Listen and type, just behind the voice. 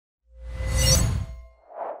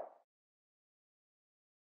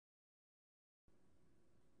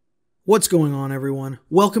What's going on, everyone?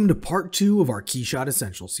 Welcome to part 2 of our KeyShot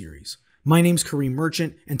Essentials series. My name's Kareem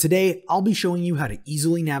Merchant, and today I'll be showing you how to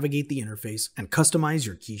easily navigate the interface and customize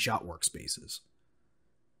your KeyShot workspaces.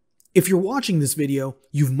 If you're watching this video,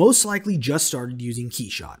 you've most likely just started using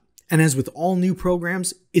KeyShot, and as with all new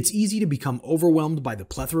programs, it's easy to become overwhelmed by the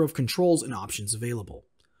plethora of controls and options available.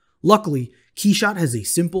 Luckily, KeyShot has a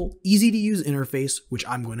simple, easy-to-use interface which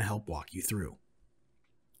I'm going to help walk you through.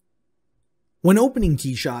 When opening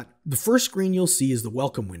KeyShot, the first screen you'll see is the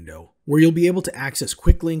Welcome window, where you'll be able to access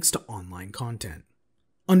quick links to online content.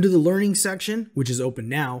 Under the Learning section, which is open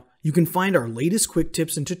now, you can find our latest quick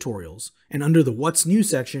tips and tutorials, and under the What's New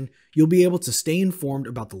section, you'll be able to stay informed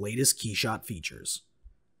about the latest KeyShot features.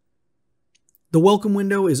 The Welcome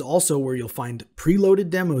window is also where you'll find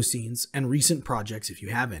preloaded demo scenes and recent projects if you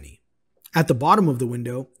have any. At the bottom of the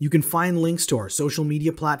window, you can find links to our social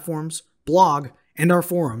media platforms, blog, and our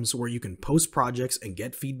forums where you can post projects and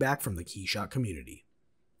get feedback from the KeyShot community.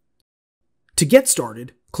 To get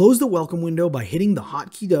started, close the Welcome window by hitting the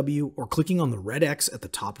hotkey W or clicking on the red X at the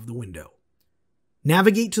top of the window.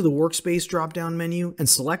 Navigate to the Workspace drop-down menu and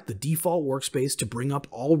select the default workspace to bring up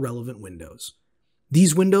all relevant windows.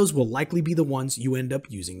 These windows will likely be the ones you end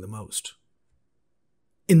up using the most.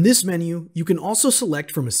 In this menu, you can also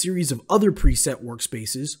select from a series of other preset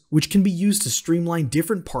workspaces which can be used to streamline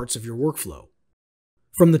different parts of your workflow.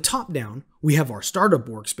 From the top down, we have our Startup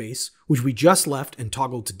workspace, which we just left and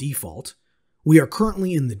toggled to default. We are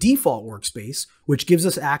currently in the Default workspace, which gives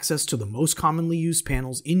us access to the most commonly used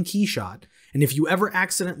panels in KeyShot, and if you ever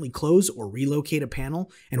accidentally close or relocate a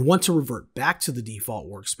panel and want to revert back to the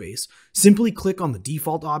Default workspace, simply click on the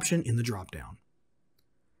Default option in the dropdown.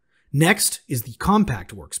 Next is the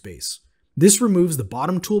Compact workspace. This removes the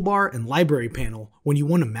bottom toolbar and library panel when you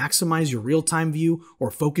want to maximize your real-time view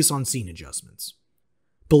or focus on scene adjustments.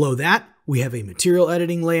 Below that, we have a material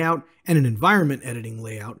editing layout and an environment editing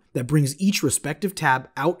layout that brings each respective tab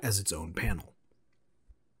out as its own panel.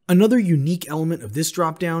 Another unique element of this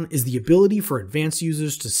dropdown is the ability for advanced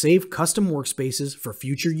users to save custom workspaces for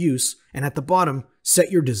future use, and at the bottom,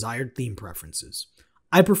 set your desired theme preferences.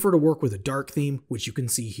 I prefer to work with a dark theme, which you can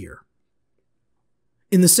see here.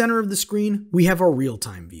 In the center of the screen, we have our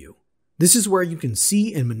real-time view. This is where you can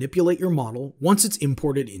see and manipulate your model once it's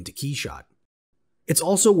imported into KeyShot. It's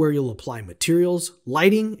also where you'll apply materials,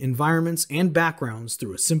 lighting, environments, and backgrounds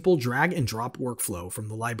through a simple drag and drop workflow from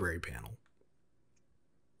the library panel.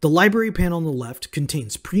 The library panel on the left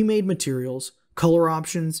contains pre-made materials, color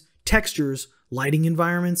options, textures, lighting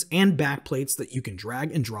environments, and backplates that you can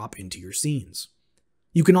drag and drop into your scenes.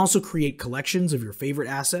 You can also create collections of your favorite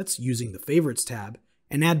assets using the Favorites tab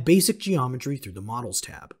and add basic geometry through the Models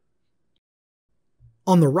tab.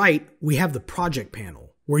 On the right, we have the Project panel,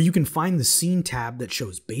 where you can find the Scene tab that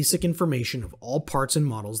shows basic information of all parts and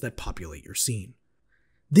models that populate your scene.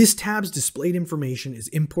 This tab's displayed information is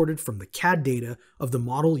imported from the CAD data of the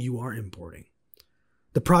model you are importing.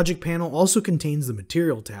 The Project panel also contains the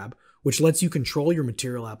Material tab, which lets you control your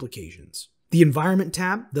material applications. The Environment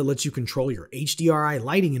tab that lets you control your HDRI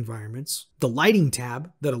lighting environments. The Lighting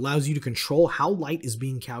tab that allows you to control how light is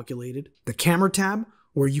being calculated. The Camera tab,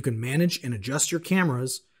 where you can manage and adjust your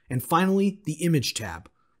cameras. And finally, the Image tab,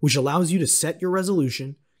 which allows you to set your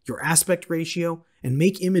resolution, your aspect ratio, and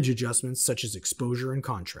make image adjustments such as exposure and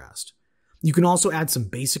contrast. You can also add some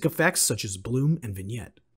basic effects such as bloom and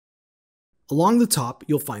vignette. Along the top,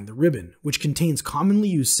 you'll find the ribbon, which contains commonly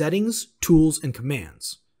used settings, tools, and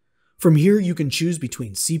commands. From here, you can choose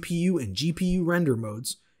between CPU and GPU render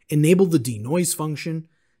modes, enable the denoise function,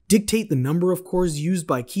 dictate the number of cores used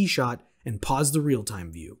by KeyShot, and pause the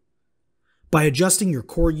real-time view. By adjusting your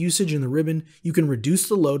core usage in the ribbon, you can reduce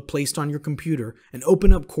the load placed on your computer and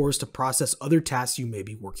open up cores to process other tasks you may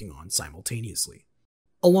be working on simultaneously.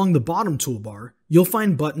 Along the bottom toolbar, you'll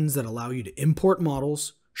find buttons that allow you to import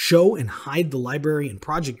models, show and hide the library and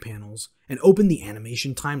project panels, and open the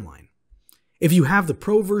animation timeline. If you have the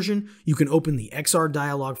Pro version, you can open the XR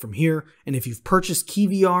dialog from here, and if you've purchased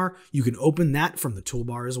KeyVR, you can open that from the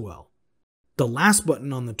toolbar as well. The last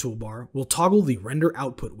button on the toolbar will toggle the Render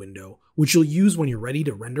Output window, which you'll use when you're ready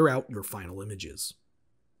to render out your final images.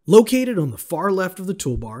 Located on the far left of the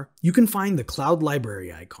toolbar, you can find the Cloud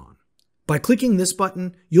Library icon. By clicking this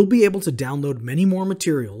button, you'll be able to download many more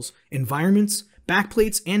materials, environments,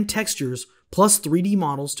 backplates, and textures, plus 3D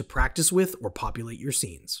models to practice with or populate your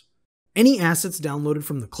scenes. Any assets downloaded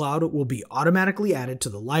from the cloud will be automatically added to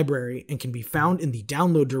the library and can be found in the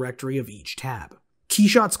download directory of each tab.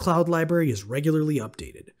 KeyShot's cloud library is regularly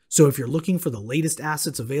updated, so if you're looking for the latest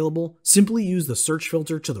assets available, simply use the search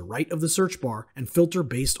filter to the right of the search bar and filter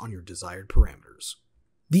based on your desired parameters.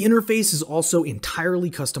 The interface is also entirely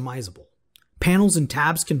customizable. Panels and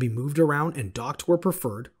tabs can be moved around and docked where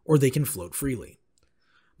preferred, or they can float freely.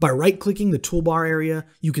 By right-clicking the toolbar area,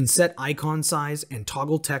 you can set icon size and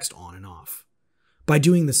toggle text on and off. By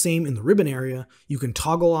doing the same in the ribbon area, you can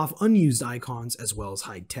toggle off unused icons as well as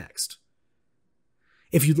hide text.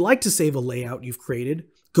 If you'd like to save a layout you've created,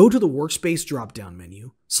 go to the Workspace drop-down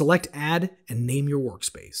menu, select Add, and name your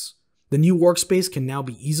workspace. The new workspace can now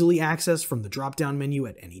be easily accessed from the drop-down menu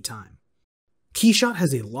at any time. KeyShot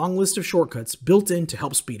has a long list of shortcuts built in to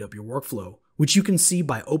help speed up your workflow, which you can see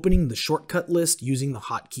by opening the shortcut list using the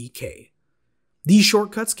hotkey K. These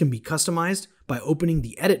shortcuts can be customized by opening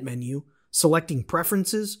the Edit menu, selecting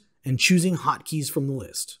Preferences, and choosing hotkeys from the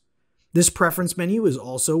list. This preference menu is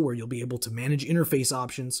also where you'll be able to manage interface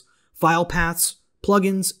options, file paths,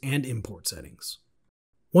 plugins, and import settings.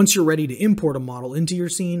 Once you're ready to import a model into your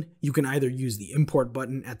scene, you can either use the Import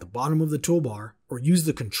button at the bottom of the toolbar or use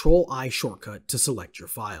the Ctrl-I shortcut to select your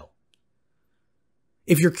file.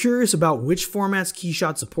 If you're curious about which formats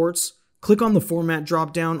KeyShot supports, click on the Format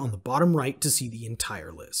drop-down on the bottom right to see the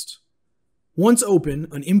entire list. Once open,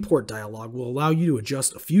 an import dialog will allow you to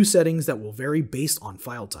adjust a few settings that will vary based on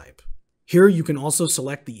file type. Here you can also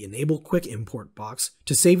select the Enable Quick Import box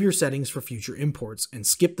to save your settings for future imports and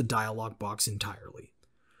skip the dialog box entirely.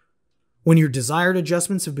 When your desired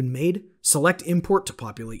adjustments have been made, select Import to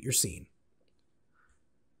populate your scene.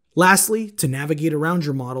 Lastly, to navigate around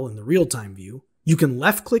your model in the real-time view, you can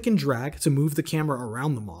left-click and drag to move the camera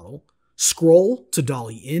around the model, scroll to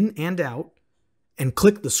dolly in and out, and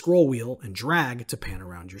click the scroll wheel and drag to pan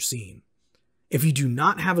around your scene. If you do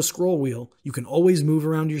not have a scroll wheel, you can always move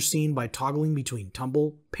around your scene by toggling between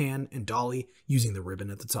tumble, pan, and dolly using the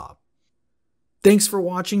ribbon at the top. Thanks for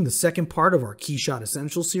watching the second part of our KeyShot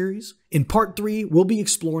Essentials series. In part 3, we'll be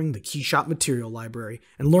exploring the KeyShot material library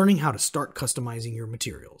and learning how to start customizing your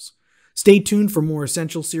materials. Stay tuned for more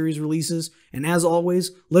Essential series releases, and as always,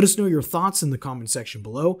 let us know your thoughts in the comment section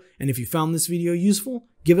below, and if you found this video useful,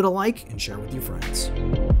 give it a like and share with your friends.